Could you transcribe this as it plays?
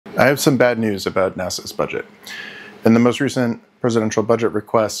I have some bad news about NASA's budget. In the most recent presidential budget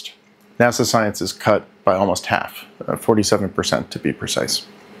request, NASA science is cut by almost half, 47% to be precise.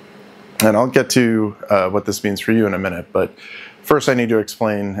 And I'll get to what this means for you in a minute, but first I need to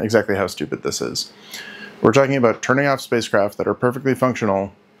explain exactly how stupid this is. We're talking about turning off spacecraft that are perfectly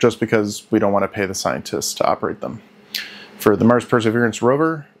functional just because we don't want to pay the scientists to operate them. For the Mars Perseverance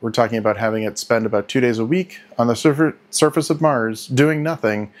rover, we're talking about having it spend about 2 days a week on the surface of Mars doing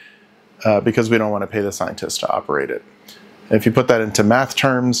nothing because we don't want to pay the scientists to operate it. And if you put that into math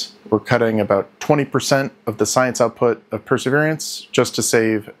terms, we're cutting about 20% of the science output of Perseverance just to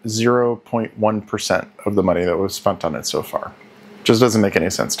save 0.1% of the money that was spent on it so far. Just doesn't make any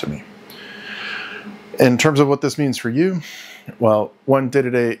sense to me. In terms of what this means for you, well, one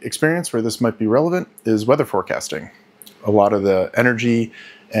day-to-day experience where this might be relevant is weather forecasting. A lot of the energy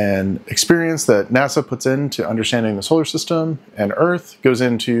and experience that NASA puts into understanding the solar system and Earth goes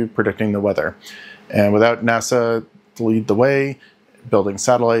into predicting the weather. And without NASA to lead the way, building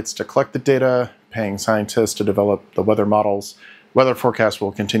satellites to collect the data, paying scientists to develop the weather models, weather forecasts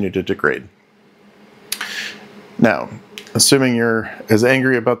will continue to degrade. Now, assuming you're as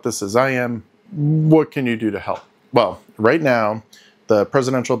angry about this as I am, what can you do to help? Well, right now, the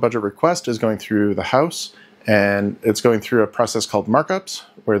presidential budget request is going through the House, and it's going through a process called markups,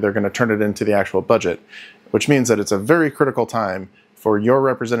 where they're going to turn it into the actual budget, which means that it's a very critical time for your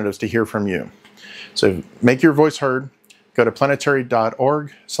representatives to hear from you. So make your voice heard. Go to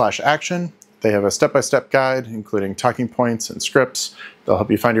planetary.org/action. They have a step-by-step guide, including talking points and scripts. They'll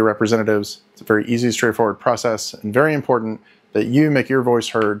help you find your representatives. It's a very easy, straightforward process, and very important that you make your voice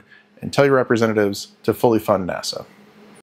heard and tell your representatives to fully fund NASA.